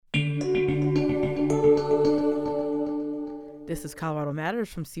This is Colorado Matters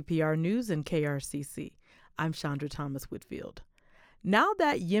from CPR News and KRCC. I'm Chandra Thomas Whitfield. Now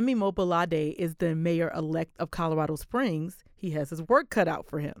that Yemi Mobolade is the mayor-elect of Colorado Springs, he has his work cut out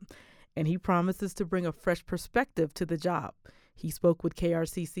for him, and he promises to bring a fresh perspective to the job. He spoke with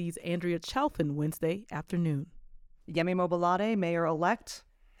KRCC's Andrea Chalfin Wednesday afternoon. Yemi Mobolade, mayor-elect,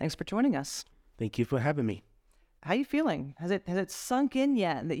 thanks for joining us. Thank you for having me. How are you feeling? Has it sunk in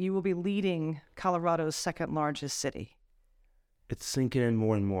yet that you will be leading Colorado's second largest city? It's sinking in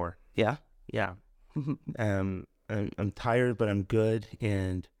more and more. Yeah? Yeah. I'm tired, but I'm good.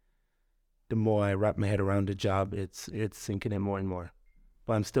 And the more I wrap my head around the job, it's sinking in more and more.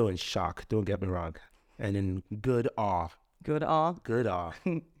 But I'm still in shock, don't get me wrong. And in good awe. Good awe? Good awe.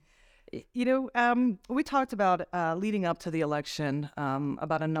 We talked about leading up to the election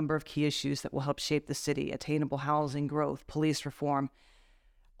about a number of key issues that will help shape the city: attainable housing, growth, police reform,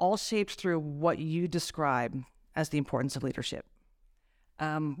 all shaped through what you describe as the importance of leadership.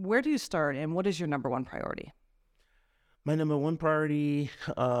 Where do you start, and what is your number one priority? My number one priority,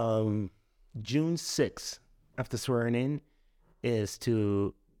 June 6th, after swearing in, is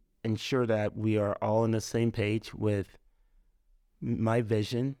to ensure that we are all on the same page with my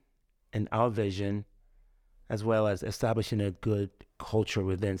vision and our vision, as well as establishing a good culture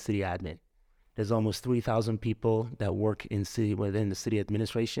within city admin. There's almost 3,000 people that work within the city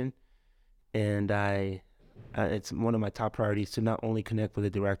administration, and it's one of my top priorities to not only connect with the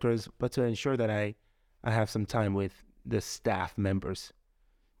directors, but to ensure that I have some time with the staff members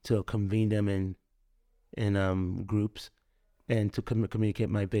to convene them in groups and to communicate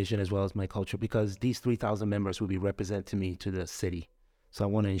my vision as well as my culture, because these 3,000 members will be representing me to the city. So I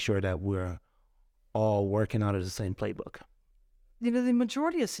want to ensure that we're all working out of the same playbook. The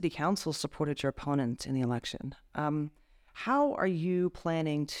majority of city council supported your opponent in the election. How are you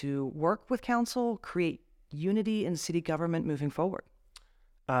planning to work with council, create unity in city government moving forward?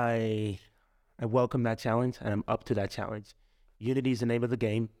 I welcome that challenge, and I'm up to that challenge. Unity is the name of the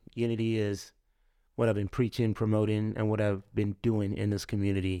game. Unity is what I've been preaching, promoting, and what I've been doing in this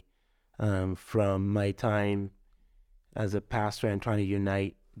community from my time as a pastor and trying to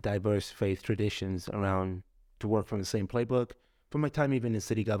unite diverse faith traditions around to work from the same playbook, from my time even in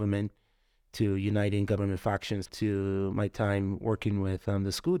city government to uniting government factions, to my time working with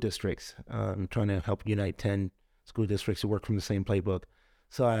the school districts, trying to help unite 10 school districts to work from the same playbook.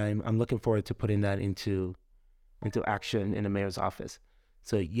 So I'm looking forward to putting that into action in the mayor's office.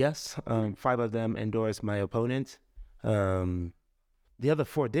 So yes, 5 of them endorsed my opponent. The other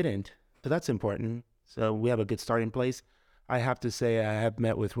 4 didn't, but that's important. So we have a good starting place. I have to say I have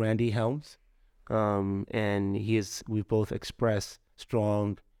met with Randy Helms, and we've both expressed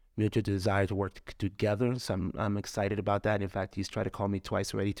strong mutual desire to work together. So I'm excited about that. In fact, he's tried to call me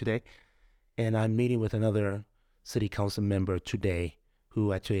twice already today. And I'm meeting with another city council member today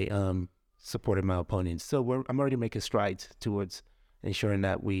who actually supported my opponent. So I'm already making strides towards ensuring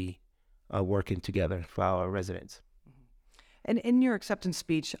that we are working together for our residents. And in your acceptance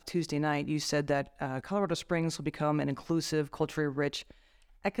speech Tuesday night, you said that Colorado Springs will become an inclusive, culturally rich,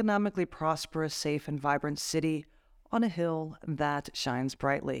 economically prosperous, safe, and vibrant city on a hill that shines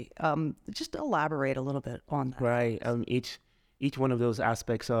brightly. Just elaborate a little bit on that. Right. Each one of those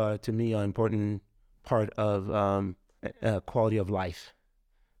aspects to me, an important part of quality of life.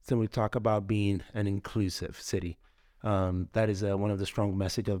 So we talk about being an inclusive city. That is one of the strong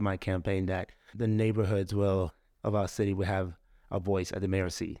messages of my campaign, that the neighborhoods of our city will have a voice at the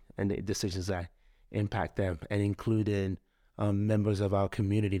mayor's seat and the decisions that impact them, and including members of our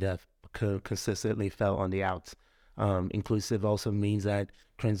community that consistently fell on the outs. Inclusive also means that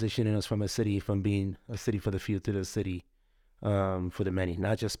transitioning us from being a city for the few to the city for the many,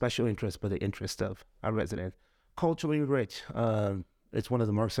 not just special interests, but the interest of our residents. Culturally rich, it's one of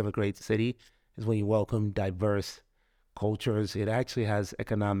the marks of a great city, is when you welcome diverse cultures. It actually has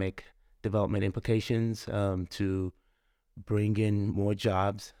economic development implications to bring in more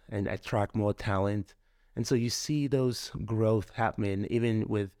jobs and attract more talent. And so you see those growth happening even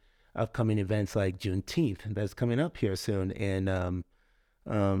with upcoming events like Juneteenth that's coming up here soon, and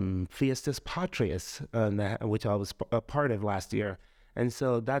Fiestas Patrias, which I was a part of last year. And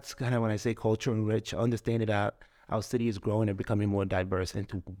so that's kind of when I say culture rich, understanding that our city is growing and becoming more diverse, and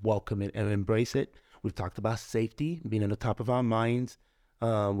to welcome it and embrace it. We've talked about safety being on the top of our minds.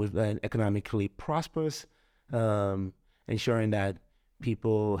 We've been economically prosperous, ensuring that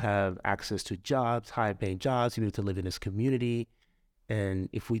people have access to jobs, high-paying jobs, to live in this community. And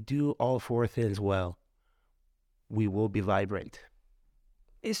if we do all 4 things well, we will be vibrant.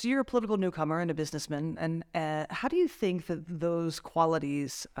 So you're a political newcomer and a businessman, and how do you think that those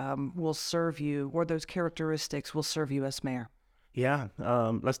qualities will serve you, or those characteristics will serve you as mayor? Yeah,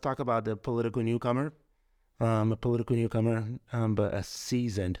 let's talk about the political newcomer. A political newcomer, but a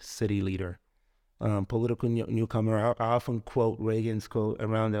seasoned city leader. Political newcomer. I often quote Reagan's quote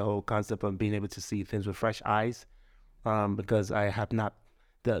around the whole concept of being able to see things with fresh eyes, because I have not,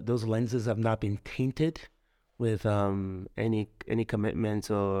 those lenses have not been tainted with any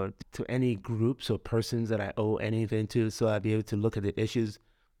commitments or to any groups or persons that I owe anything to. So I'd be able to look at the issues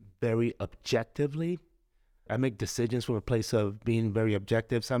very objectively. I make decisions from a place of being very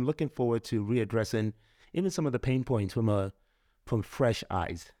objective. So I'm looking forward to readdressing even some of the pain points from fresh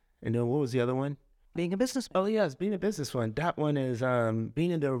eyes. And then what was the other one? Being a business. Oh yes, being a business one. That one is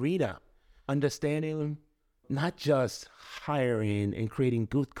being in the arena, understanding not just hiring and creating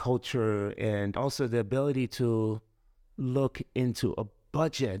good culture, and also the ability to look into a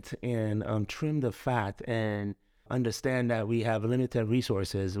budget and trim the fat and understand that we have limited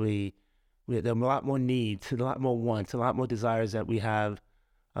resources. There are a lot more needs, a lot more wants, a lot more desires that we have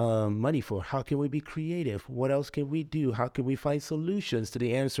money for. How can we be creative? What else can we do? How can we find solutions to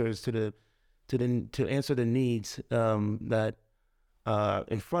the answers to answer the needs that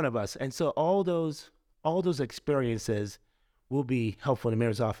in front of us? And so all those experiences will be helpful in the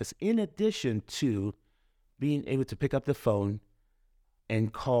mayor's office, in addition to being able to pick up the phone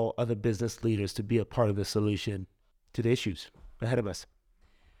and call other business leaders to be a part of the solution to the issues ahead of us.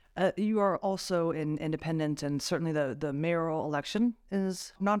 You are also an independent, and certainly the mayoral election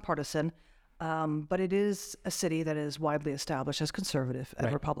is nonpartisan, but it is a city that is widely established as conservative and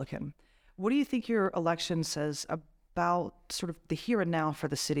Right. Republican. What do you think your election says about sort of the here and now for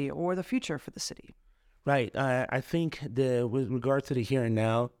the city, or the future for the city? Right. I think with regard to the here and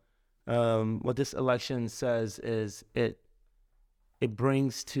now, what this election says is it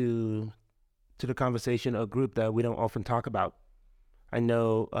brings to the conversation a group that we don't often talk about. I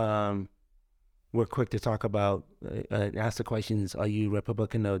know we're quick to talk about and ask the questions: are you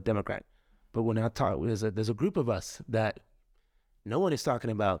Republican or Democrat? But when I talk, there's a group of us that no one is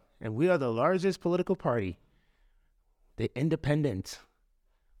talking about, and we are the largest political party. The independents,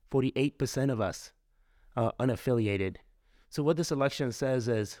 48% of us are unaffiliated. So what this election says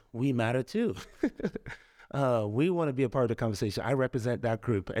is we matter too. We want to be a part of the conversation. I represent that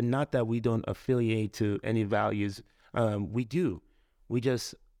group, and not that we don't affiliate to any values. We do. We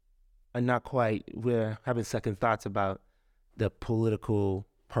just are not quite, we're having second thoughts about the political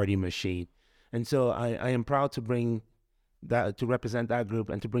party machine. And so I am proud to bring that, to represent that group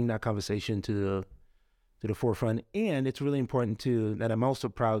and to bring that conversation to the forefront. And it's really important too that I'm also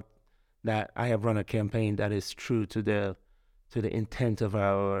proud that I have run a campaign that is true to the intent of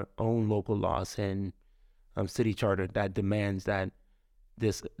our own local laws and city charter that demands that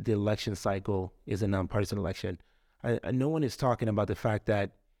the election cycle is a nonpartisan election. No one is talking about the fact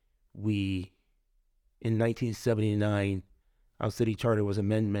that in 1979, our city charter was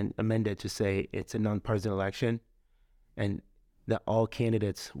amended to say it's a nonpartisan election, and that all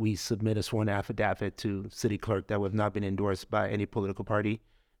candidates, we submit a sworn affidavit to city clerk that have not been endorsed by any political party.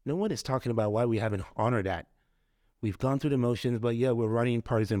 No one is talking about why we haven't honored that. We've gone through the motions, but yeah, we're running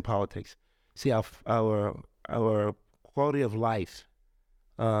partisan politics. See, our quality of life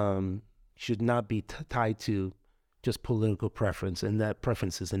should not be tied to just political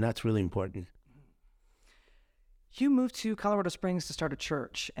preferences, and that's really important. You moved to Colorado Springs to start a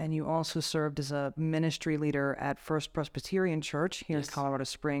church, and you also served as a ministry leader at First Presbyterian Church here in Colorado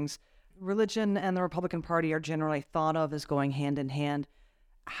Springs. Religion and the Republican Party are generally thought of as going hand in hand.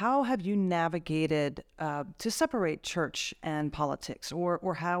 How have you navigated to separate church and politics,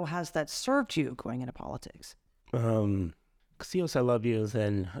 or how has that served you going into politics? Casios I Love You is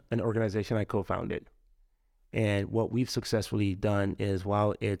an organization I co-founded. And what we've successfully done is,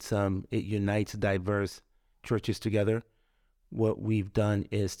 while it unites diverse churches together, what we've done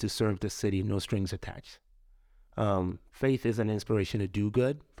is to serve the city, no strings attached. Faith is an inspiration to do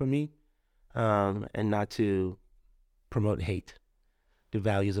good for me, and not to promote hate. The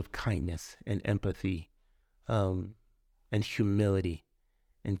values of kindness and empathy, and humility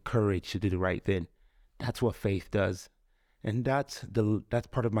and courage to do the right thing. That's what faith does. And that's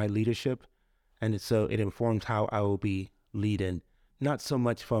part of my leadership. And so it informs how I will be leading, not so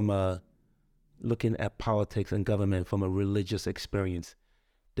much from looking at politics and government from a religious experience.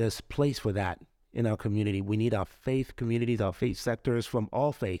 There's place for that in our community. We need our faith communities, our faith sectors from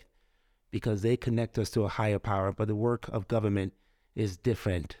all faith, because they connect us to a higher power. But the work of government is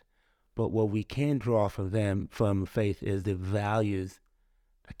different. But what we can draw from faith is the values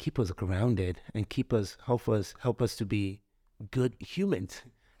that keep us grounded and help us to be good humans,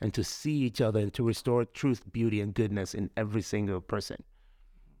 and to see each other and to restore truth, beauty, and goodness in every single person.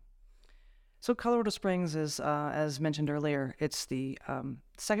 So Colorado Springs is, as mentioned earlier, it's the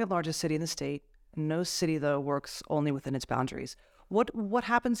second largest city in the state. No city, though, works only within its boundaries. What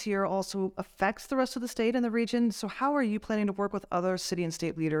happens here also affects the rest of the state and the region. So how are you planning to work with other city and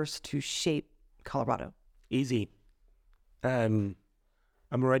state leaders to shape Colorado? Easy. I'm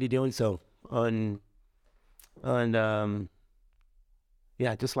already doing so.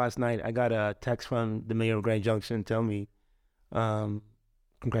 Just last night I got a text from the mayor of Grand Junction telling me,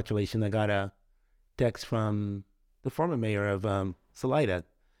 congratulations. I got a text from the former mayor of Salida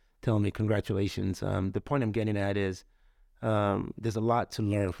telling me congratulations. The point I'm getting at is there's a lot to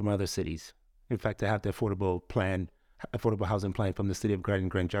learn from other cities. In fact, I have the affordable housing plan from the city of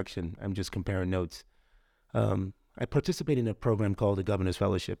Grand Junction. I'm just comparing notes. I participate in a program called the Governor's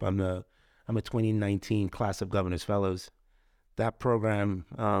Fellowship. I'm a 2019 class of Governor's Fellows. That program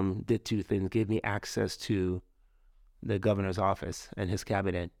did two things: gave me access to the governor's office and his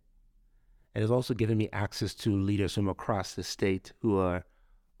cabinet. And it's also given me access to leaders from across the state who are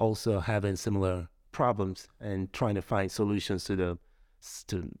also having similar problems and trying to find solutions to the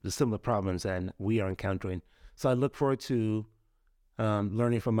similar problems that we are encountering. So I look forward to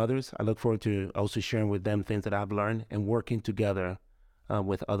learning from others. I look forward to also sharing with them things that I've learned and working together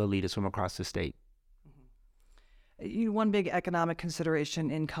with other leaders from across the state. One big economic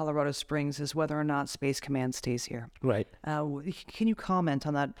consideration in Colorado Springs is whether or not Space Command stays here. Right. Can you comment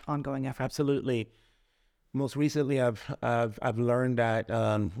on that ongoing effort? Absolutely. Most recently, I've learned that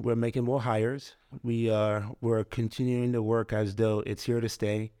we're making more hires. We're continuing to work as though it's here to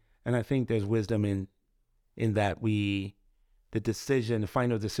stay, and I think there's wisdom in that the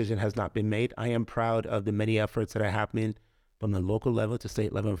final decision has not been made. I am proud of the many efforts that are happening from the local level to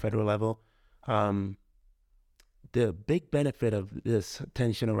state level and federal level. The big benefit of this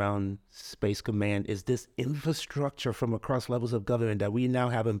tension around Space Command is this infrastructure from across levels of government that we now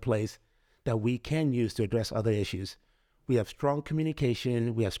have in place that we can use to address other issues. We have strong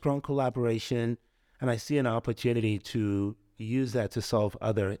communication, we have strong collaboration, and I see an opportunity to use that to solve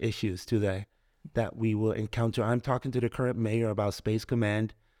other issues that we will encounter. I'm talking to the current mayor about Space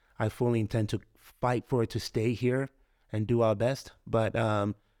Command. I fully intend to fight for it to stay here and do our best, but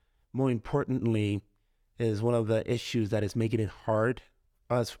more importantly, is one of the issues that is making it harder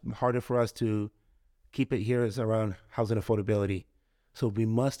for us to keep it here is around housing affordability. So we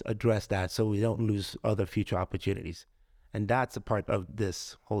must address that so we don't lose other future opportunities. And that's a part of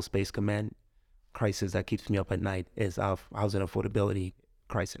this whole Space Command crisis that keeps me up at night is our housing affordability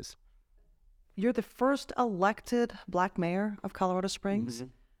crisis. You're the first elected Black mayor of Colorado Springs,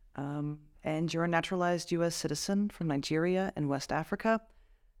 and you're a naturalized U.S. citizen from Nigeria and West Africa.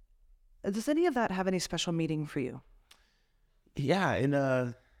 Does any of that have any special meaning for you? Yeah, and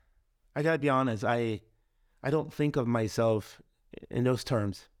I gotta be honest, I don't think of myself in those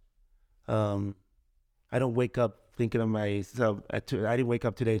terms. I don't wake up thinking of myself. I didn't wake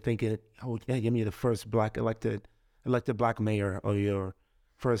up today thinking, "Oh, yeah, you're the first Black elected Black mayor, or your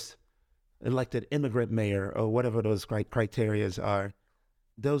first elected immigrant mayor," or whatever those criteria are.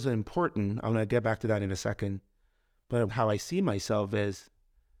 Those are important. I'm gonna get back to that in a second. But how I see myself is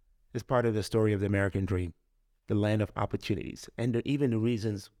part of the story of the American dream, the land of opportunities, and even the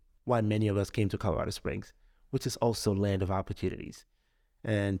reasons why many of us came to Colorado Springs, which is also land of opportunities.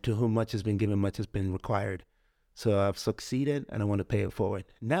 And to whom much has been given, much has been required. So I've succeeded and I want to pay it forward.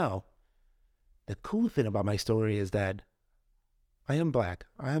 Now, the cool thing about my story is that I am Black,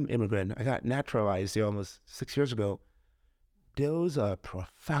 I am immigrant, I got naturalized here almost 6 years ago. Those are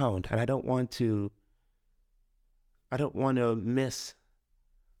profound, and I don't want to miss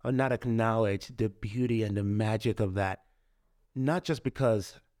or not acknowledge the beauty and the magic of that. Not just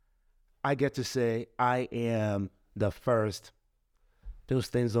because I get to say I am the first. Those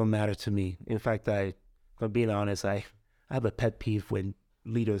things don't matter to me. In fact, if I'm being honest, I have a pet peeve when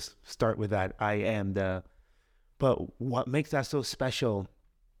leaders start with that, I am the. But what makes that so special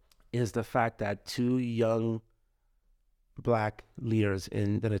is the fact that two young Black leaders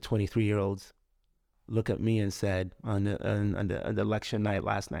that are 23-year-olds look at me and said on the election night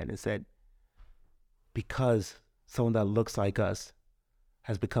last night and said, because someone that looks like us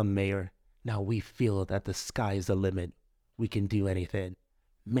has become mayor, now we feel that the sky is the limit. We can do anything.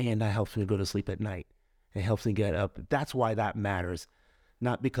 Man, that helps me go to sleep at night. It helps me get up. That's why that matters.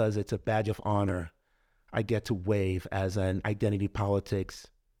 Not because it's a badge of honor I get to wave as an identity politics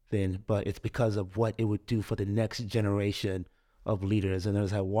thing, but it's because of what it would do for the next generation of leaders. And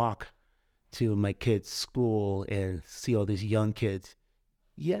as I walk to my kids' school and see all these young kids,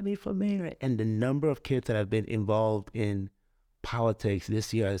 Yemi for mayor, and the number of kids that have been involved in politics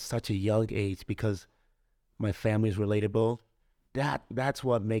this year at such a young age because my family is relatable, that's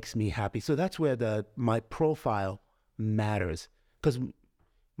what makes me happy. So that's where my profile matters, because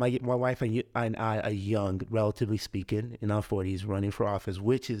my wife and I are young, relatively speaking, in our 40s, running for office,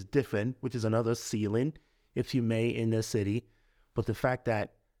 which is different, which is another ceiling, if you may, in the city. But the fact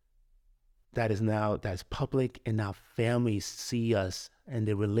that's public, and now families see us and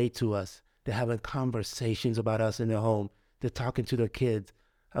they relate to us. They're having conversations about us in their home. They're talking to their kids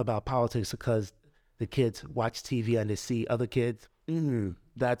about politics because the kids watch TV and they see other kids.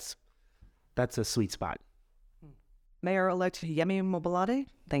 That's a sweet spot. Mayor-elect Yemi Mobolade,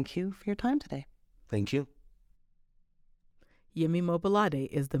 thank you for your time today. Thank you. Yemi Mobolade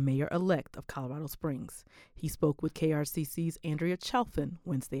is the mayor-elect of Colorado Springs. He spoke with KRCC's Andrea Chalfin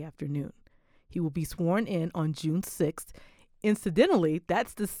Wednesday afternoon. He will be sworn in on June 6th. Incidentally,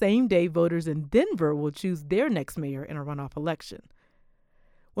 that's the same day voters in Denver will choose their next mayor in a runoff election.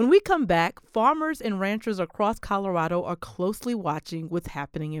 When we come back, farmers and ranchers across Colorado are closely watching what's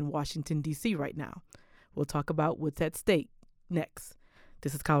happening in Washington, D.C. right now. We'll talk about what's at stake next.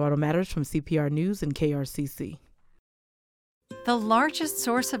 This is Colorado Matters from CPR News and KRCC. The largest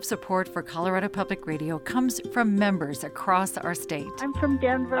source of support for Colorado Public Radio comes from members across our state. I'm from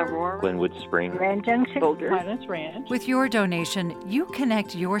Denver, Aurora, Glenwood Springs, Grand Junction, Boulder, Pinus Ranch. With your donation, you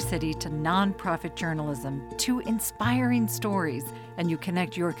connect your city to nonprofit journalism, to inspiring stories, and you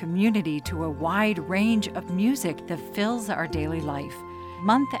connect your community to a wide range of music that fills our daily life.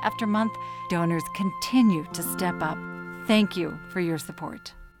 Month after month, donors continue to step up. Thank you for your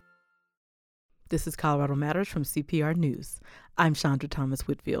support. This is Colorado Matters from CPR News. I'm Chandra Thomas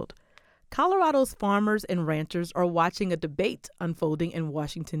Whitfield. Colorado's farmers and ranchers are watching a debate unfolding in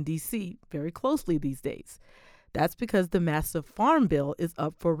Washington, D.C. very closely these days. That's because the massive Farm Bill is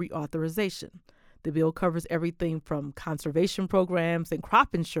up for reauthorization. The bill covers everything from conservation programs and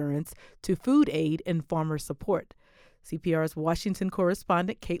crop insurance to food aid and farmer support. CPR's Washington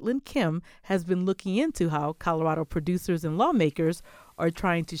correspondent Caitlin Kim has been looking into how Colorado producers and lawmakers are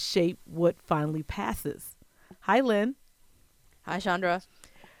trying to shape what finally passes. Hi, Lynn. Hi, Chandra.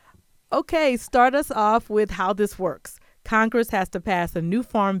 Okay, start us off with how this works. Congress has to pass a new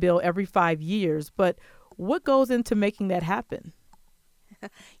farm bill every 5 years, but what goes into making that happen?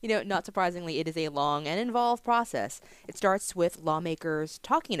 Not surprisingly, it is a long and involved process. It starts with lawmakers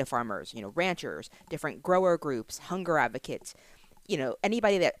talking to farmers, ranchers, different grower groups, hunger advocates,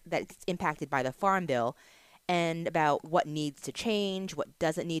 anybody that's impacted by the Farm Bill, and about what needs to change, what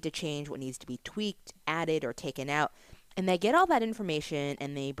doesn't need to change, what needs to be tweaked, added, or taken out. And they get all that information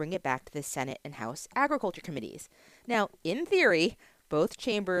and they bring it back to the Senate and House Agriculture Committees. Now, in theory, both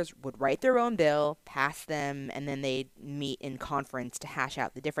chambers would write their own bill, pass them, and then they'd meet in conference to hash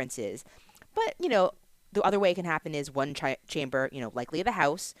out the differences. But, the other way it can happen is one chamber, likely the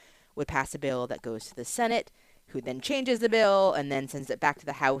House, would pass a bill that goes to the Senate, who then changes the bill and then sends it back to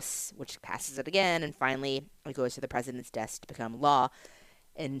the House, which passes it again, and finally it goes to the president's desk to become law.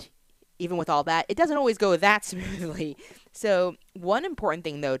 And even with all that, it doesn't always go that smoothly. So one important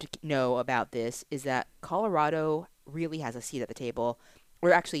thing, though, to know about this is that Colorado really has a seat at the table,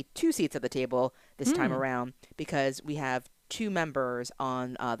 or actually 2 seats at the table this time around, because we have 2 members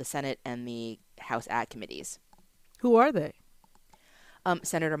on the Senate and the House Ag Committees. Who are they?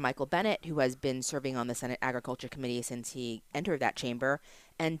 Senator Michael Bennet, who has been serving on the Senate Agriculture Committee since he entered that chamber,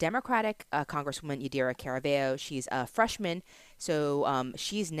 and Democratic Congresswoman Yadira Caraveo. She's a freshman, so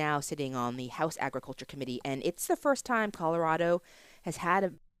she's now sitting on the House Agriculture Committee, and it's the first time Colorado has had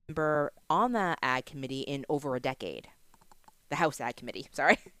a member on the Ag Committee in over a decade. The House Ag Committee,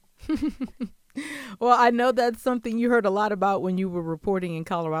 sorry. Well, I know that's something you heard a lot about when you were reporting in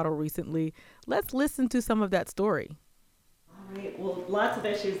Colorado recently. Let's listen to some of that story. Right. Well, lots of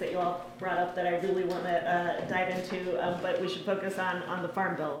issues that you all brought up that I really want to dive into, but we should focus on the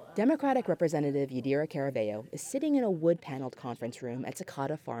Farm Bill. Democratic Representative Yadira Caraveo is sitting in a wood-paneled conference room at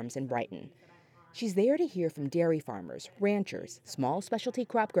Cicada Farms in Brighton. She's there to hear from dairy farmers, ranchers, small specialty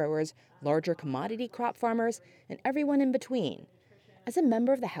crop growers, larger commodity crop farmers, and everyone in between. As a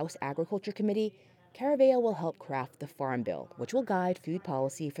member of the House Agriculture Committee, Caraveo will help craft the Farm Bill, which will guide food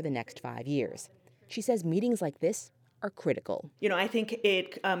policy for the next 5 years. She says meetings like this are critical. I think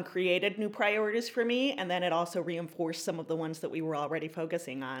it created new priorities for me, and then it also reinforced some of the ones that we were already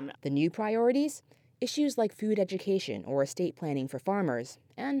focusing on. The new priorities? Issues like food education or estate planning for farmers,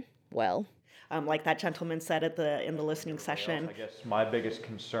 and, well, like that gentleman said in the listening session. I guess my biggest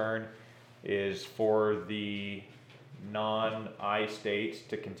concern is for the non-I states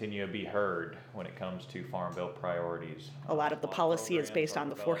to continue to be heard when it comes to Farm Bill priorities. A lot of the policy is based on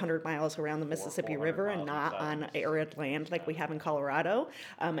the 400 miles around the Mississippi River and not on arid land like we have in Colorado.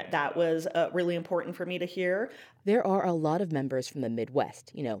 That was really important for me to hear. There are a lot of members from the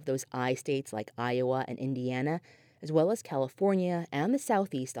Midwest, those I states like Iowa and Indiana, as well as California and the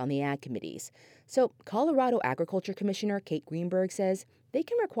Southeast on the ag committees. So Colorado Agriculture Commissioner Kate Greenberg says they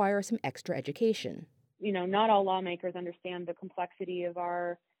can require some extra education. Not all lawmakers understand the complexity of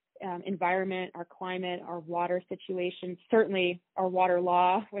our environment, our climate, our water situation, certainly our water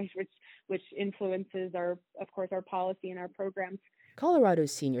law, which influences our policy and our programs.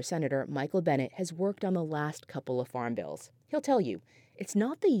 Colorado's senior senator, Michael Bennet, has worked on the last couple of farm bills. He'll tell you, it's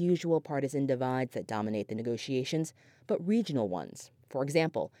not the usual partisan divides that dominate the negotiations, but regional ones. For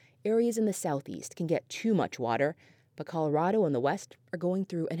example, areas in the Southeast can get too much water, but Colorado and the West are going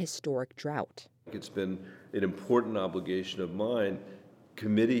through an historic drought. It's been an important obligation of mine,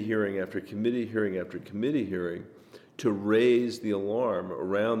 committee hearing after committee hearing after committee hearing, to raise the alarm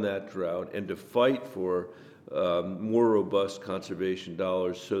around that drought and to fight for more robust conservation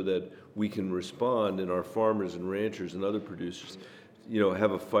dollars so that we can respond and our farmers and ranchers and other producers,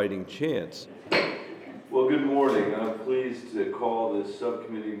 have a fighting chance. Well, good morning. I'm pleased to call this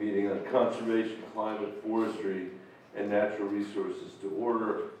subcommittee meeting on conservation, climate, forestry, and natural resources to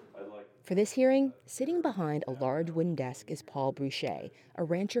order. For this hearing, sitting behind a large wooden desk is Paul Bruchet, a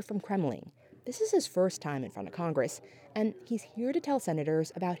rancher from Kremling. This is his first time in front of Congress, and he's here to tell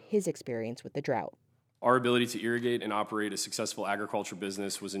senators about his experience with the drought. Our ability to irrigate and operate a successful agriculture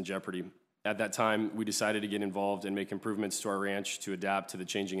business was in jeopardy. At that time, we decided to get involved and make improvements to our ranch to adapt to the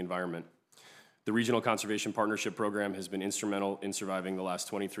changing environment. The Regional Conservation Partnership Program has been instrumental in surviving the last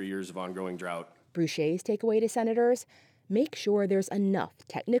 23 years of ongoing drought. Bruchet's takeaway to senators: make sure there's enough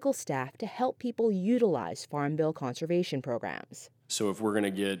technical staff to help people utilize Farm Bill conservation programs. So if we're going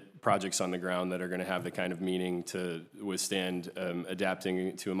to get projects on the ground that are going to have the kind of meaning to withstand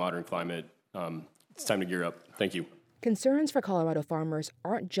adapting to a modern climate, it's time to gear up. Thank you. Concerns for Colorado farmers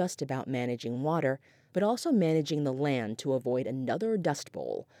aren't just about managing water, but also managing the land to avoid another Dust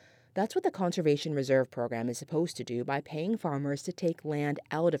Bowl. That's what the Conservation Reserve Program is supposed to do by paying farmers to take land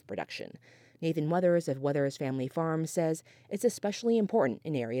out of production. Nathan Weathers of Weathers Family Farms says it's especially important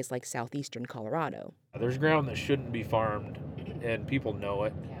in areas like southeastern Colorado. There's ground that shouldn't be farmed, and people know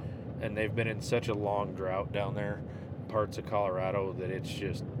it, and they've been in such a long drought down there, parts of Colorado, that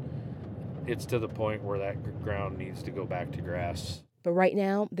it's to the point where that ground needs to go back to grass. But right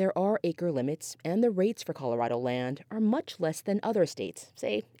now, there are acre limits, and the rates for Colorado land are much less than other states,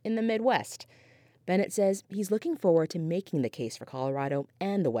 say in the Midwest. Bennett says he's looking forward to making the case for Colorado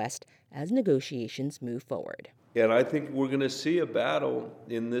and the West as negotiations move forward. And I think we're going to see a battle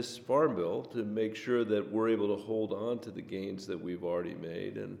in this Farm Bill to make sure that we're able to hold on to the gains that we've already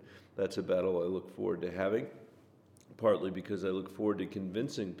made. And that's a battle I look forward to having, partly because I look forward to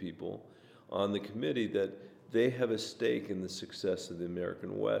convincing people on the committee that they have a stake in the success of the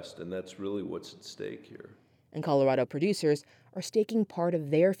American West, and that's really what's at stake here. And Colorado producers are staking part of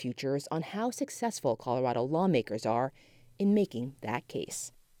their futures on how successful Colorado lawmakers are in making that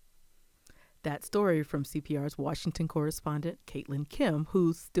case. That story from CPR's Washington correspondent, Caitlin Kim,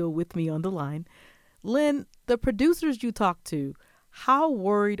 who's still with me on the line. Lynn, the producers you talked to, how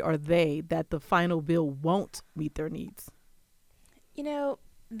worried are they that the final bill won't meet their needs?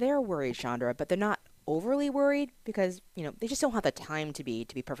 They're worried, Chandra, but they're not overly worried because, they just don't have the time to be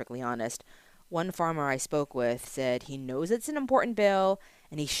perfectly honest. One farmer I spoke with said he knows it's an important bill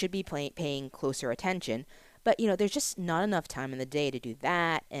and he should be paying closer attention. But, there's just not enough time in the day to do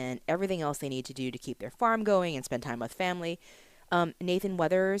that and everything else they need to do to keep their farm going and spend time with family. Nathan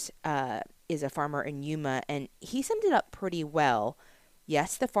Weathers is a farmer in Yuma, and he summed it up pretty well.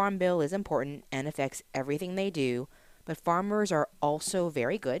 Yes, the farm bill is important and affects everything they do, but farmers are also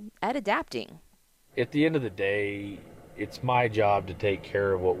very good at adapting. At the end of the day, it's my job to take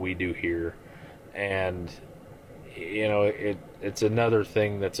care of what we do here. And, it's another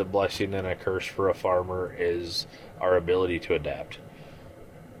thing that's a blessing and a curse for a farmer is our ability to adapt.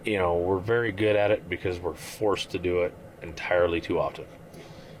 We're very good at it because we're forced to do it entirely too often.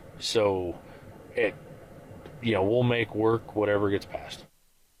 So, we'll make work whatever gets passed.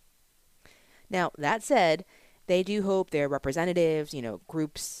 Now, that said, they do hope their representatives,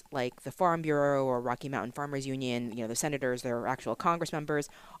 groups like the Farm Bureau or Rocky Mountain Farmers Union, the senators, their actual Congress members,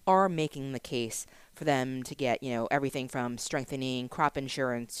 are making the case for them to get, everything from strengthening crop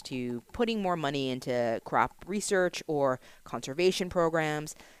insurance to putting more money into crop research or conservation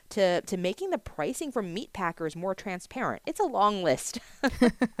programs to making the pricing for meat packers more transparent. It's a long list.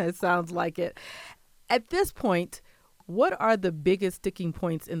 It sounds like it. At this point, What are the biggest sticking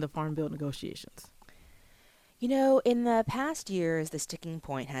points in the Farm Bill negotiations? You know, in the past years, the sticking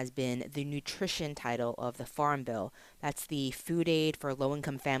point has been the nutrition title of the Farm Bill. That's the food aid for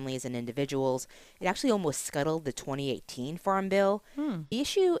low-income families and individuals. It actually almost scuttled the 2018 Farm Bill. The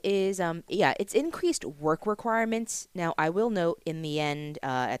issue is, it's increased work requirements. Now, I will note in the end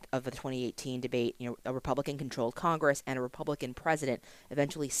of the 2018 debate, a Republican-controlled Congress and a Republican president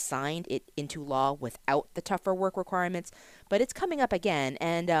eventually signed it into law without the tougher work requirements. But it's coming up again,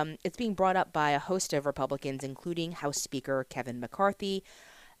 and it's being brought up by a host of Republicans, including House Speaker Kevin McCarthy.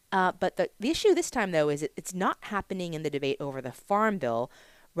 But the issue this time, though, is it's not happening in the debate over the Farm Bill.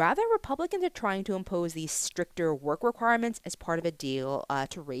 Rather, Republicans are trying to impose these stricter work requirements as part of a deal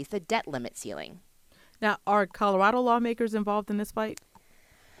to raise the debt limit ceiling. Now, are Colorado lawmakers involved in this fight?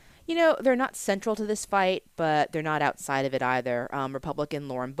 They're not central to this fight, but they're not outside of it either. Republican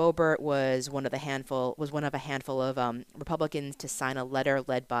Lauren Boebert was one of a handful of Republicans to sign a letter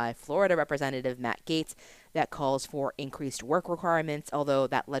led by Florida Representative Matt Gaetz that calls for increased work requirements, although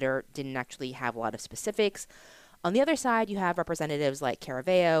that letter didn't actually have a lot of specifics. On the other side, you have representatives like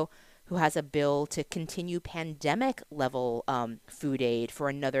Caraveo, who has a bill to continue pandemic-level food aid for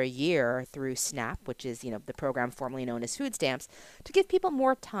another year through SNAP, which is, the program formerly known as food stamps, to give people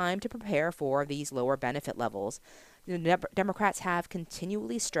more time to prepare for these lower benefit levels. Democrats have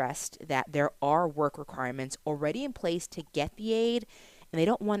continually stressed that there are work requirements already in place to get the aid, and they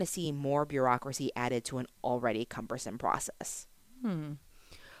don't want to see more bureaucracy added to an already cumbersome process.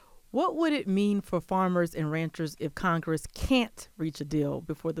 What would it mean for farmers and ranchers if Congress can't reach a deal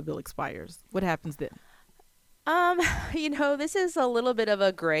before the bill expires? What happens then? This is a little bit of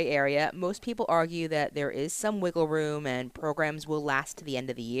a gray area. Most people argue that there is some wiggle room and programs will last to the end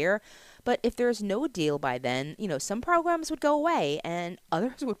of the year. But if there's no deal by then, some programs would go away and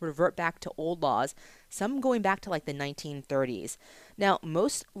others would revert back to old laws, some going back to like the 1930s. Now,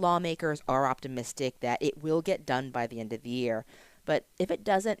 most lawmakers are optimistic that it will get done by the end of the year. But if it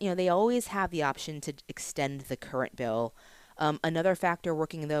doesn't, they always have the option to extend the current bill. Another factor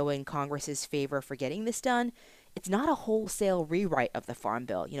working, though, in Congress's favor for getting this done, it's not a wholesale rewrite of the Farm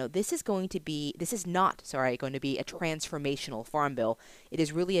Bill. This is not going to be a transformational Farm Bill. It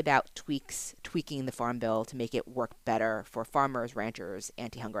is really about tweaking the Farm Bill to make it work better for farmers, ranchers,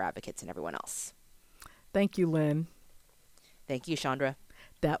 anti-hunger advocates, and everyone else. Thank you, Lynn. Thank you, Chandra.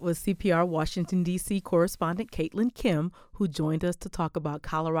 That was CPR Washington, D.C. correspondent Caitlin Kim, who joined us to talk about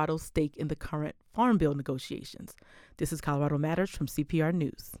Colorado's stake in the current Farm Bill negotiations. This is Colorado Matters from CPR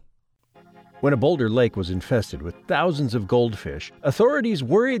News. When a Boulder lake was infested with thousands of goldfish, authorities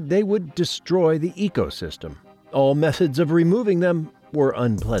worried they would destroy the ecosystem. All methods of removing them were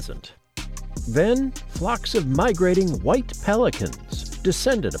unpleasant. Then, flocks of migrating white pelicans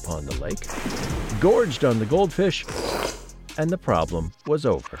descended upon the lake, gorged on the goldfish, and the problem was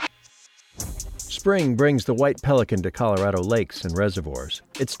over. Spring brings the white pelican to Colorado lakes and reservoirs.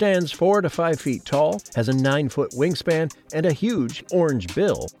 It stands 4 to 5 feet tall, has a 9-foot wingspan, and a huge orange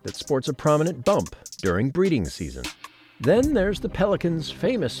bill that sports a prominent bump during breeding season. Then there's the pelican's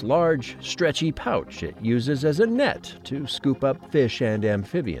famous large, stretchy pouch it uses as a net to scoop up fish and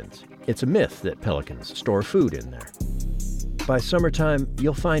amphibians. It's a myth that pelicans store food in there. By summertime,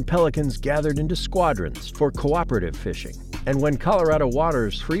 you'll find pelicans gathered into squadrons for cooperative fishing. And when Colorado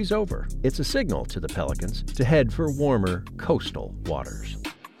waters freeze over, it's a signal to the pelicans to head for warmer coastal waters.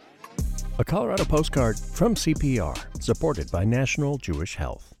 A Colorado postcard from CPR, supported by National Jewish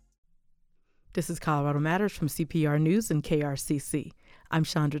Health. This is Colorado Matters from CPR News and KRCC. I'm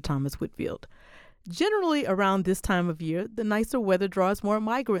Chandra Thomas Whitfield. Generally, around this time of year, the nicer weather draws more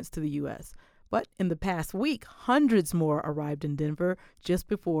migrants to the U.S., but in the past week, hundreds more arrived in Denver just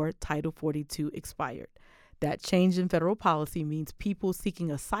before Title 42 expired. That change in federal policy means people seeking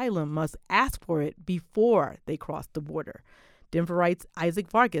asylum must ask for it before they cross the border. Denverite's Isaac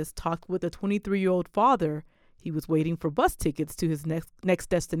Vargas talked with a 23-year-old father. He was waiting for bus tickets to his next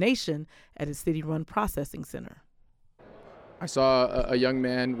destination at a city-run processing center. I saw a young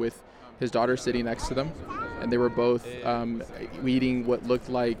man with his daughter sitting next to them, and they were both eating what looked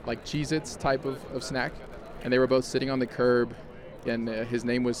like Cheez-Its type of snack, and they were both sitting on the curb, and his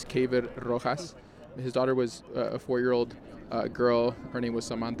name was Kaver Rojas. His daughter was a 4-year-old girl. Her name was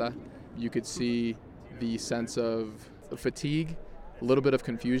Samantha. You could see the sense of fatigue, a little bit of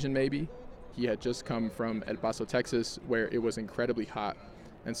confusion maybe. He had just come from El Paso, Texas, where it was incredibly hot.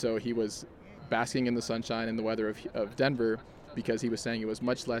 And so he was basking in the sunshine and the weather of Denver because he was saying it was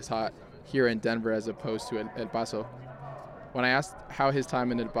much less hot here in Denver as opposed to El Paso. When I asked how his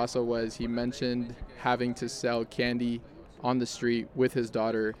time in El Paso was, he mentioned having to sell candy on the street with his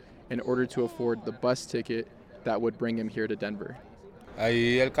daughter in order to afford the bus ticket that would bring him here to Denver.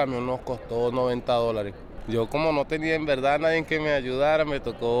 Ahí el camión nos costó $90. Yo como no tenía en verdad nadie que me ayudara, me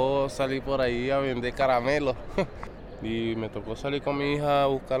tocó salir por ahí a vender caramelos. Y me tocó salir con mi hija a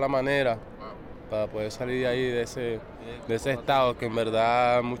buscar la manera para poder salir de ahí, de ese estado, que en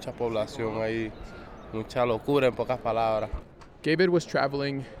verdad mucha población ahí, mucha locura en pocas palabras. David was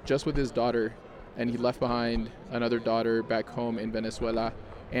traveling just with his daughter, and he left behind another daughter back home in Venezuela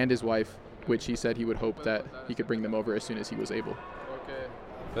and his wife, which he said he would hope that he could bring them over as soon as he was able.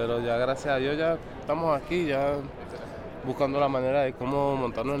 Pero ya gracias a Dios ya estamos aquí, ya buscando la manera de cómo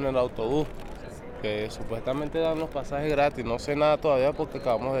montarnos en el autobús, que supuestamente dan los pasajes gratis. No sé nada todavía porque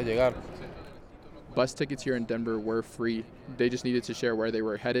acabamos de llegar. Bus tickets here in Denver were free. They just needed to share where they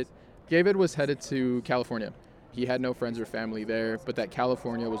were headed. David was headed to California. He had no friends or family there, but that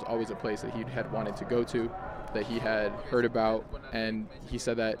California was always a place that he had wanted to go to, that he had heard about, and he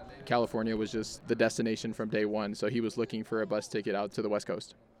said that California was just the destination from day one, so he was looking for a bus ticket out to the West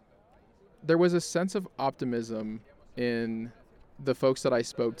Coast. There was a sense of optimism in the folks that I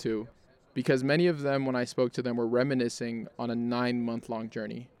spoke to, because many of them, when I spoke to them, were reminiscing on a 9-month-long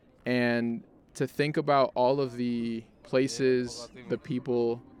journey. And to think about all of the places, the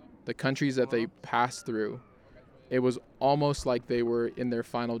people, the countries that they passed through, it was almost like they were in their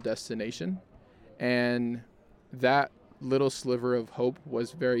final destination. And that little sliver of hope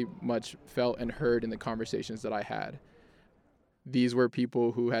was very much felt and heard in the conversations that I had. These were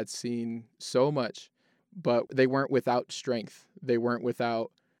people who had seen so much, but they weren't without strength. They weren't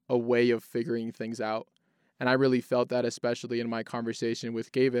without a way of figuring things out. And I really felt that, especially in my conversation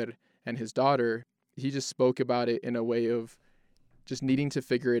with David and his daughter. He just spoke about it in a way of just needing to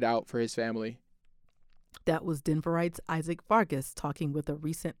figure it out for his family. That was Denverite's Isaac Vargas talking with a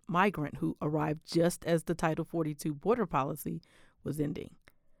recent migrant who arrived just as the Title 42 border policy was ending.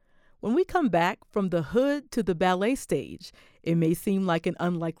 When we come back, from the hood to the ballet stage, it may seem like an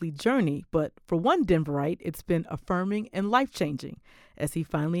unlikely journey, but for one Denverite, it's been affirming and life-changing as he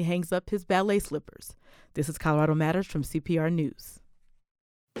finally hangs up his ballet slippers. This is Colorado Matters from CPR News.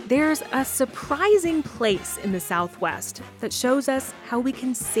 There's a surprising place in the Southwest that shows us how we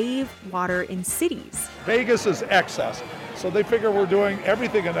can save water in cities. Vegas is excess, so they figure we're doing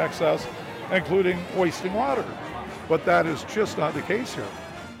everything in excess, including wasting water. But that is just not the case here.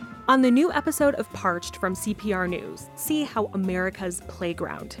 On the new episode of Parched from CPR News, see how America's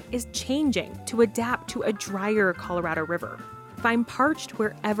playground is changing to adapt to a drier Colorado River. Find Parched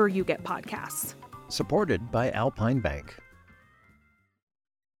wherever you get podcasts. Supported by Alpine Bank.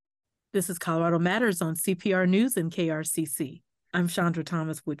 This is Colorado Matters on CPR News and KRCC. I'm Chandra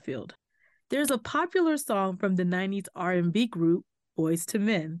Thomas Whitfield. There's a popular song from the 90s R&B group Boys to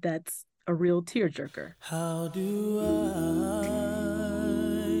Men that's a real tearjerker. How do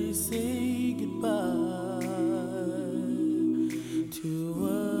I say goodbye to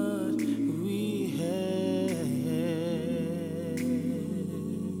what we had?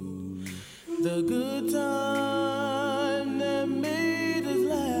 The good time that made us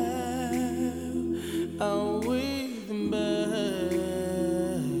laugh, outweigh them bad.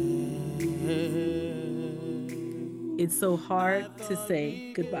 It's so hard to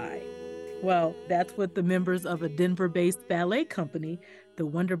say goodbye. Well, that's what the members of a Denver-based ballet company, the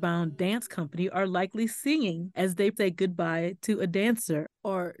Wonderbound Dance Company, are likely singing as they say goodbye to a dancer,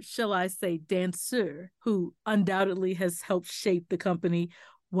 or shall I say danseur, who undoubtedly has helped shape the company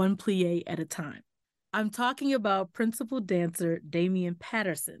one plie at a time. I'm talking about principal dancer Damian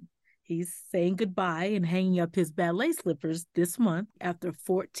Patterson. He's saying goodbye and hanging up his ballet slippers this month after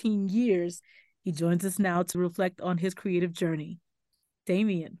 14 years. He joins us now to reflect on his creative journey.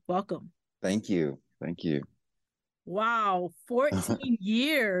 Damian, welcome. Thank you. Thank you. Wow, 14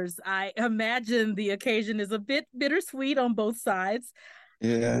 years. I imagine the occasion is a bit bittersweet on both sides.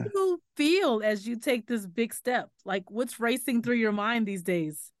 Yeah. How do you feel as you take this big step? Like, what's racing through your mind these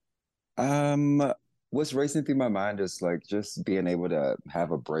days? What's racing through my mind is like just being able to have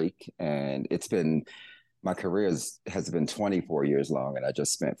a break. And my career has been 24 years long, and I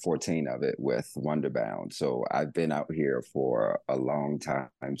just spent 14 of it with Wonderbound. So I've been out here for a long time.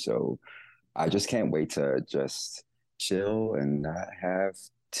 So I just can't wait to just chill and not have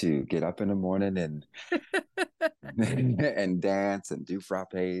to get up in the morning and and dance and do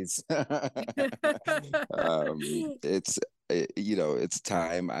frappes. It's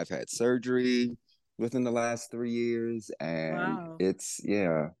time. I've had surgery within the last 3 years, and wow. It's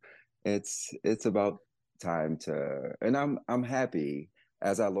about time to, and I'm happy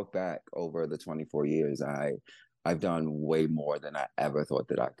as I look back over the 24 years. I've done way more than I ever thought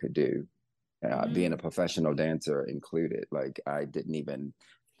that I could do. Being a professional dancer included. Like, I didn't even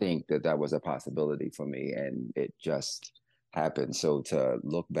think that that was a possibility for me, and it just happened. So to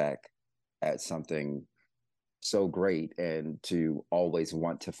look back at something so great and to always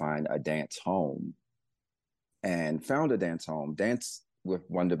want to find a dance home, and found a dance home, danced with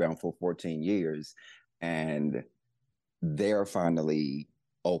Wonderbound for 14 years, and they're finally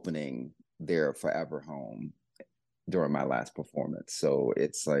opening their forever home during my last performance. So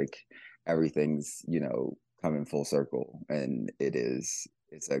it's like everything's, coming full circle, and it's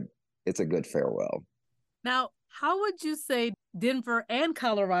a good farewell. Now, how would you say Denver and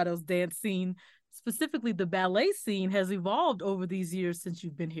Colorado's dance scene, specifically the ballet scene, has evolved over these years since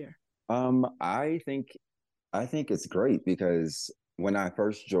you've been here? I think it's great because when I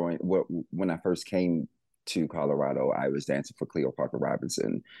first when I first came to Colorado, I was dancing for Cleo Parker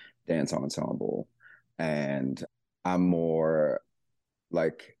Robinson Dance Ensemble, and I'm more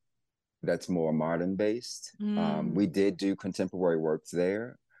like that's more modern based. We did do contemporary works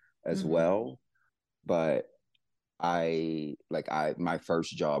there as well, but my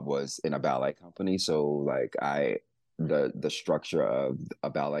first job was in a ballet company, so the structure of a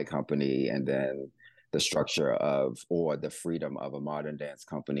ballet company, and then the structure of, or the freedom of, a modern dance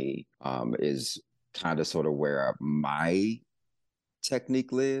company is kind of sort of where my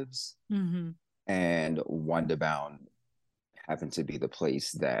technique lives. And Wonderbound happened to be the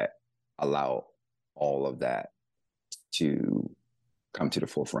place that allow all of that to come to the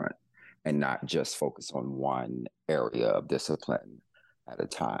forefront and not just focus on one area of discipline at a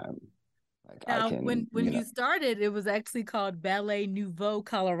time. Now, when you started, it was actually called Ballet Nouveau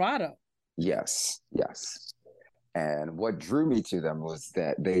Colorado. Yes. And what drew me to them was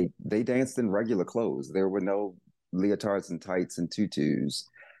that they danced in regular clothes. There were no leotards and tights and tutus.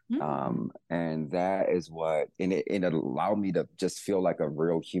 And that is and it allowed me to just feel like a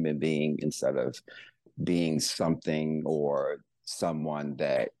real human being instead of being something or someone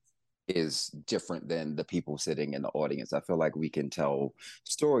that is different than the people sitting in the audience. I feel like we can tell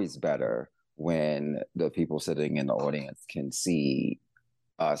stories better when the people sitting in the audience can see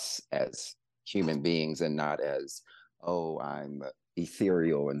us as human beings and not as, oh, I'm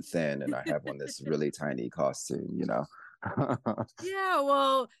ethereal and thin and I have on this really tiny costume, Yeah,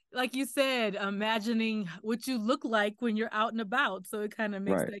 well, like you said, imagining what you look like when you're out and about. So it kind of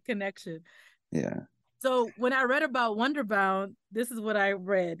makes that connection. Yeah. So when I read about Wonderbound, this is what I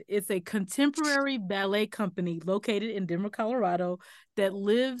read. It's a contemporary ballet company located in Denver, Colorado, that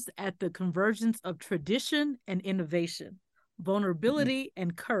lives at the convergence of tradition and innovation, vulnerability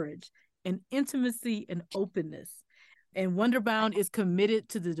and courage, and intimacy and openness. And Wonderbound is committed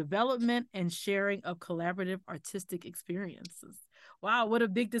to the development and sharing of collaborative artistic experiences. Wow, what a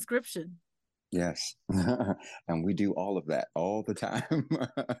big description. Yes. And we do all of that all the time.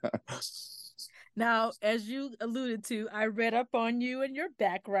 Now, as you alluded to, I read up on you and your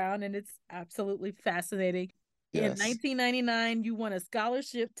background, and it's absolutely fascinating. In 1999, you won a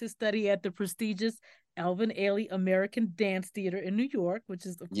scholarship to study at the prestigious Alvin Ailey American Dance Theater in New York, which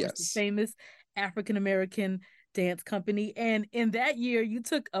is, of course, the famous African-American dance company. And in that year, you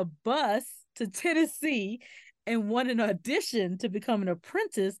took a bus to Tennessee and won an audition to become an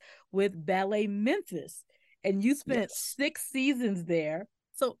apprentice with Ballet Memphis. And you spent 6 seasons there.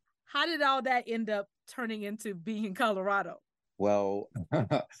 So how did all that end up turning into being in Colorado? Well,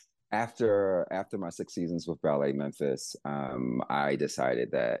 after my 6 seasons with Ballet Memphis, I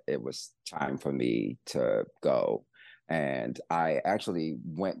decided that it was time for me to go. And I actually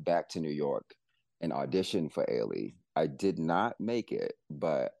went back to New York and auditioned for Ailey. I did not make it,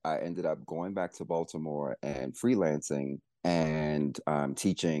 but I ended up going back to Baltimore and freelancing and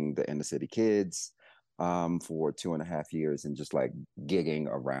teaching the inner city kids for 2.5 years and just like gigging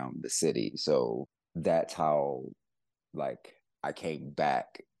around the city. So that's how I came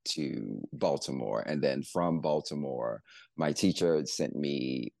back to Baltimore. And then from Baltimore, my teacher sent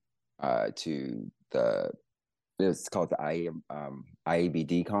me to it's called the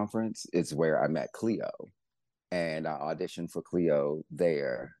IABD conference. It's where I met Cleo. And I auditioned for Cleo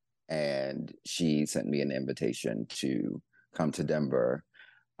there. And she sent me an invitation to come to Denver.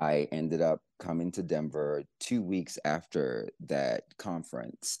 I ended up coming to Denver 2 weeks after that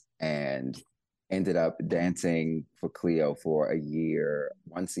conference and ended up dancing for Cleo for a year,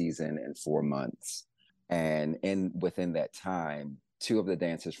 1 season and 4 months. And within that time, 2 of the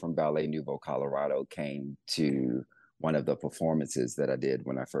dancers from Ballet Nouveau Colorado came to one of the performances that I did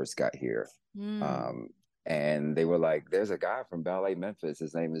when I first got here. And they were like, there's a guy from Ballet Memphis.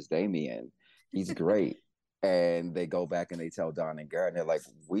 His name is Damien. He's great. And they go back and they tell Don and Garrett, and they're like,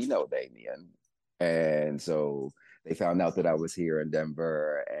 we know Damien. And so they found out that I was here in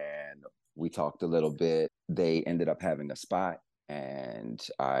Denver and we talked a little bit. They ended up having a spot and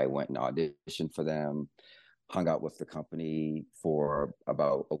I went and auditioned for them, hung out with the company for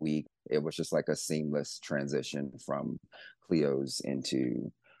about a week. It was just like a seamless transition from Cleo's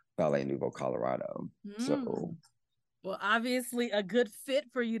into Ballet Nouveau Colorado. So well, obviously a good fit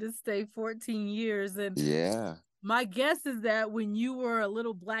for you to stay 14 years. And yeah, my guess is that when you were a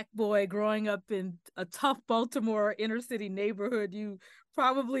little Black boy growing up in a tough Baltimore inner city neighborhood, you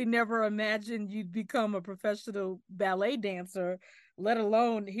probably never imagined you'd become a professional ballet dancer, let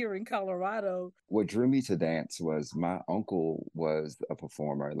alone here in Colorado. what drew me to dance was my uncle was a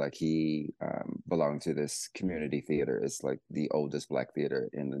performer. Like he belonged to this community theater. It's like the oldest Black theater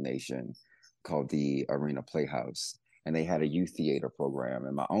in the nation, called the Arena Playhouse. And they had a youth theater program.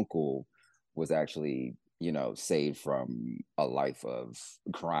 And my uncle was actually, saved from a life of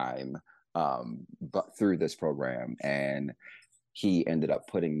crime, but through this program. And he ended up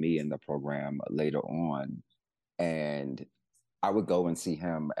putting me in the program later on. And I would go and see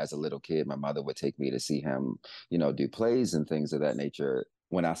him as a little kid. My mother would take me to see him, do plays and things of that nature.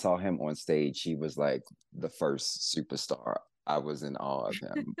 When I saw him on stage, he was like the first superstar. I was in awe of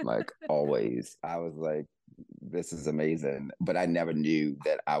him, like always. I was like, this is amazing. But I never knew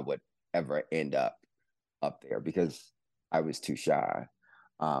that I would ever end up there because I was too shy.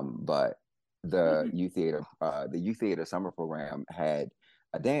 But the youth theater summer program had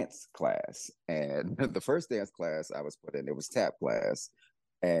a dance class, and the first dance class I was put in, it was tap class,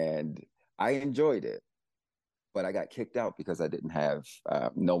 and I enjoyed it, but I got kicked out because I didn't have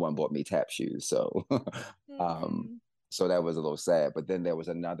no one bought me tap shoes, so so that was a little sad. But then there was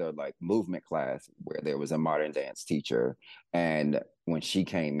another like movement class where there was a modern dance teacher, and when she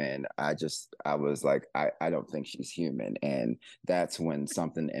came in, I was like, I don't think she's human, and that's when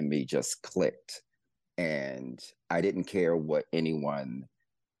something in me just clicked, and I didn't care what anyone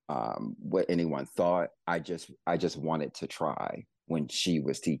thought. I just wanted to try when she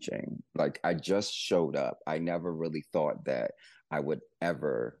was teaching. Like I just showed up. I never really thought that I would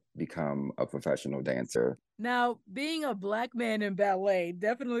ever become a professional dancer. Now, being a Black man in ballet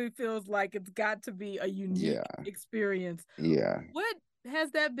definitely feels like it's got to be a unique experience. Yeah. What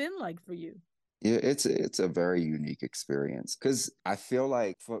has that been like for you? Yeah, it's a very unique experience because I feel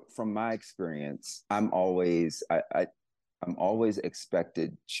like from my experience, I'm always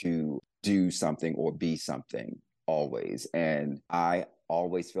expected to do something or be something always. And I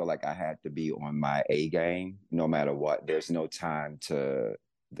always feel like I had to be on my A game no matter what. There's no time to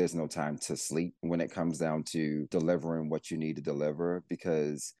sleep when it comes down to delivering what you need to deliver,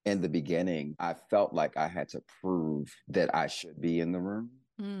 because in the beginning, I felt like I had to prove that I should be in the room.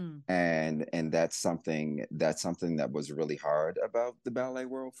 And that's something that was really hard about the ballet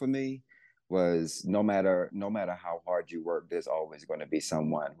world for me, was no matter how hard you work, there's always going to be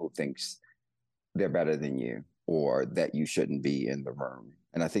someone who thinks they're better than you or that you shouldn't be in the room.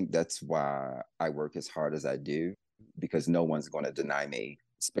 And I think that's why I work as hard as I do, because no one's going to deny me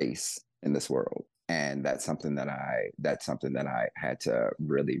space in this world. And that's something that I had to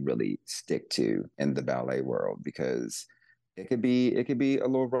really, really stick to in the ballet world, because it could be a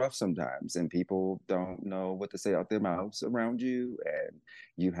little rough sometimes, and people don't know what to say out their mouths around you, and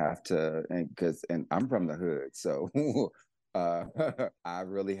you have to, and I'm from the hood, so I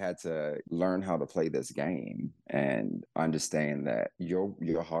really had to learn how to play this game and understand that your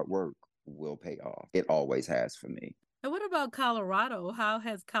hard work will pay off. It always has for me. And what about Colorado? How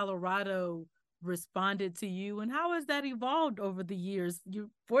has Colorado responded to you, and how has that evolved over the years?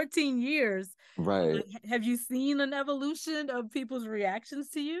 14 years. Right. Have you seen an evolution of people's reactions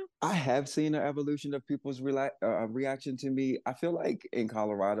to you? I have seen an evolution of people's reaction to me. I feel like in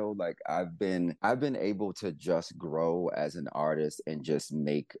Colorado, like I've been able to just grow as an artist and just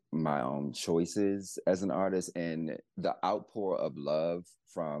make my own choices as an artist, and the outpour of love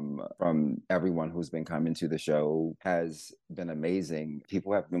from everyone who's been coming to the show has been amazing.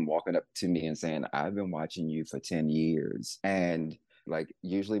 People have been walking up to me and saying, I've been watching you for 10 years. And like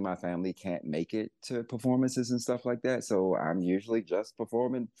usually my family can't make it to performances and stuff like that. So I'm usually just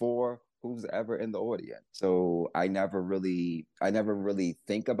performing for who's ever in the audience. So I never really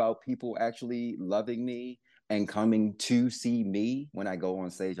think about people actually loving me and coming to see me when I go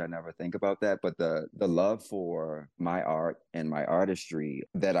on stage. I never think about that. But the love for my art and my artistry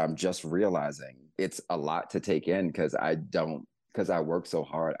that I'm just realizing, it's a lot to take in, because I work so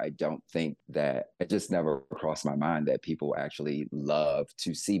hard. I don't think that, it just never crossed my mind that people actually love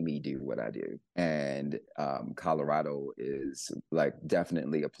to see me do what I do. And Colorado is like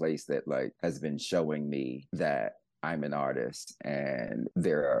definitely a place that like has been showing me that I'm an artist, and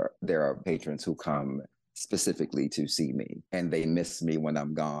there are patrons who come specifically to see me. And they miss me when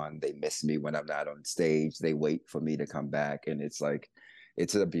I'm gone. They miss me when I'm not on stage. They wait for me to come back. And it's like,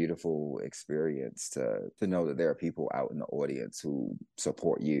 it's a beautiful experience to know that there are people out in the audience who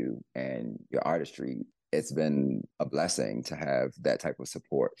support you and your artistry. It's been a blessing to have that type of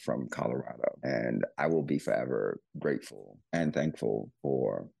support from Colorado. And I will be forever grateful and thankful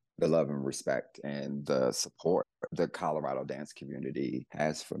for the love and respect and the support the Colorado dance community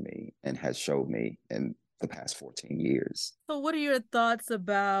has for me and has showed me in the past 14 years. So what are your thoughts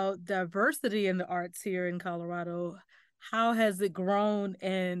about diversity in the arts here in Colorado? How has it grown,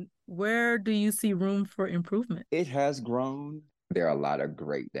 and where do you see room for improvement? It has grown. There are a lot of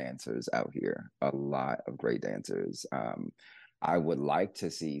great dancers out here, a lot of great dancers. I would like to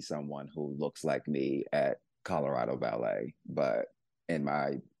see someone who looks like me at Colorado Ballet, but in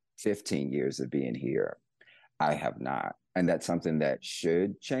my 15 years of being here, I have not. And that's something that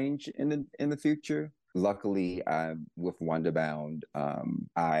should change in the future. Luckily, with Wonderbound,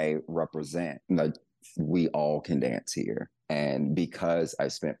 I represent we all can dance here. And because I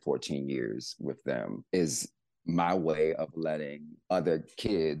spent 14 years with them is my way of letting other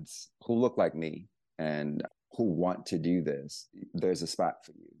kids who look like me and who want to do this, there's a spot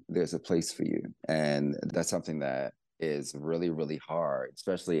for you. There's a place for you. And that's something that is really, really hard,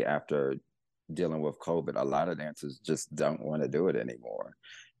 especially after dealing with COVID. A lot of dancers just don't want to do it anymore.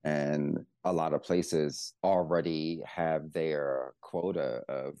 And a lot of places already have their quota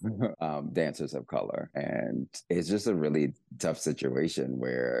of dancers of color. And it's just a really tough situation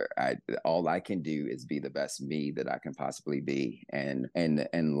where all I can do is be the best me that I can possibly be and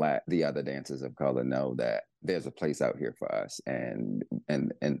let the other dancers of color know that there's a place out here for us. And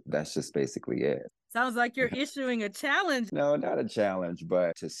that's just basically it. Sounds like you're issuing a challenge. No, not a challenge,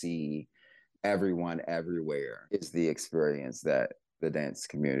 but to see everyone everywhere is the experience that the dance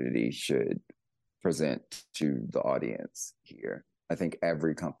community should present to the audience here. I think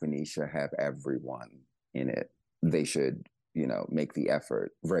every company should have everyone in it. They should, make the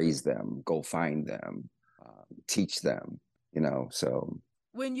effort, raise them, go find them, teach them, so.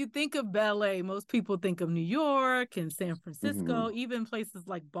 When you think of ballet, most people think of New York and San Francisco, even places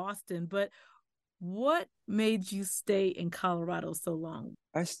like Boston, but what made you stay in Colorado so long?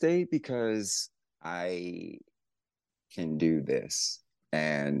 I stayed because I can do this.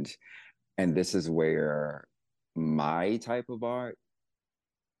 And this is where my type of art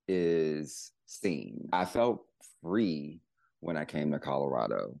is seen. I felt free when I came to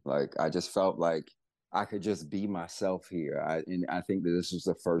Colorado. Like, I just felt like I could just be myself here. And I think that this was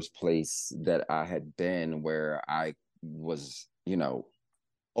the first place that I had been where I was,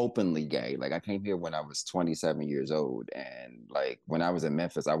 openly gay. Like, I came here when I was 27 years old, and like when I was in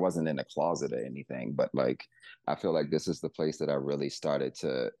Memphis, I wasn't in a closet or anything, but like I feel like this is the place that I really started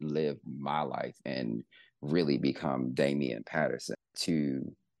to live my life and really become Damian Patterson, to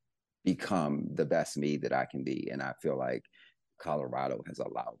become the best me that I can be. And I feel like Colorado has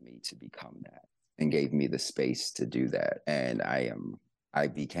allowed me to become that and gave me the space to do that. And I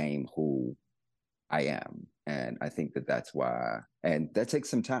became who I am. And I think that that's why, and that takes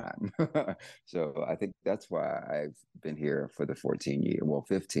some time. So I think that's why I've been here for the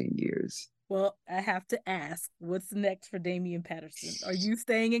 15 years. Well, I have to ask, what's next for Damian Patterson? Are you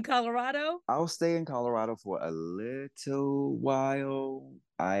staying in Colorado? I'll stay in Colorado for a little while.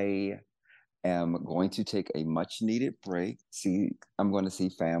 I am going to take a much needed break. I'm going to see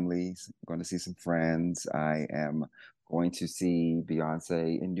families. I'm going to see some friends. I am going to see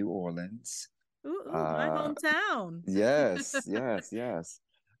Beyonce in New Orleans. Ooh, my hometown. Yes.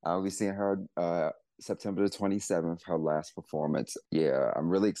 I'll be seeing her September the 27th, her last performance. Yeah, I'm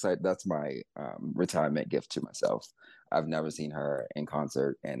really excited. That's my retirement gift to myself. I've never seen her in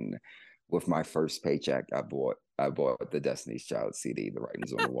concert, and with my first paycheck, I bought the Destiny's Child CD, The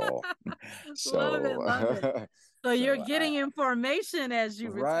Writing's on the Wall. So, love it. So you're getting information as you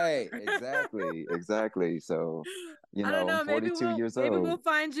retire. Right, exactly. So, I don't know, I'm 42 years old. Maybe we'll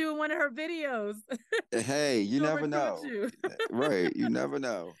find you in one of her videos. Hey, you never know. Right, you never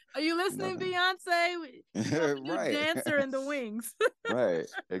know. Are you listening, Beyonce? Right. Dancer in the wings. Right,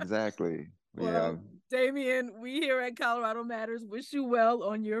 exactly. Well, Damian, we here at Colorado Matters wish you well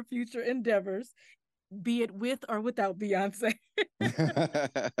on your future endeavors, be it with or without Beyonce.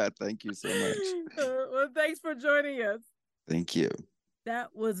 Thank you so much. Well, thanks for joining us. Thank you.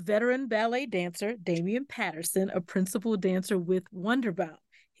 That was veteran ballet dancer Damian Patterson, a principal dancer with Wonderbound.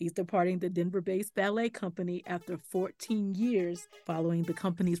 He's departing the Denver-based ballet company after 14 years following the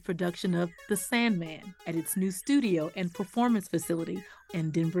company's production of The Sandman at its new studio and performance facility in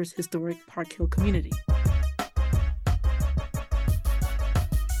Denver's historic Park Hill community.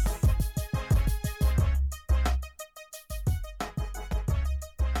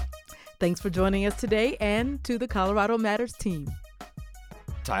 Thanks for joining us today and to the Colorado Matters team.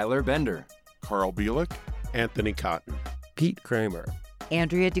 Tyler Bender, Carl Bielik, Anthony Cotton, Pete Kramer,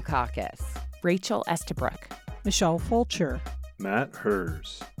 Andrea Dukakis, Rachel Estabrook, Michelle Fulcher, Matt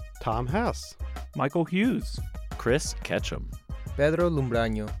Hers, Tom Hess, Michael Hughes, Chris Ketchum, Pedro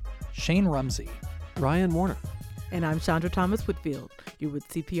Lumbraño, Shane Rumsey, Ryan Warner. And I'm Chandra Thomas Whitfield. You're with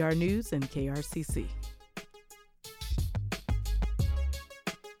CPR News and KRCC.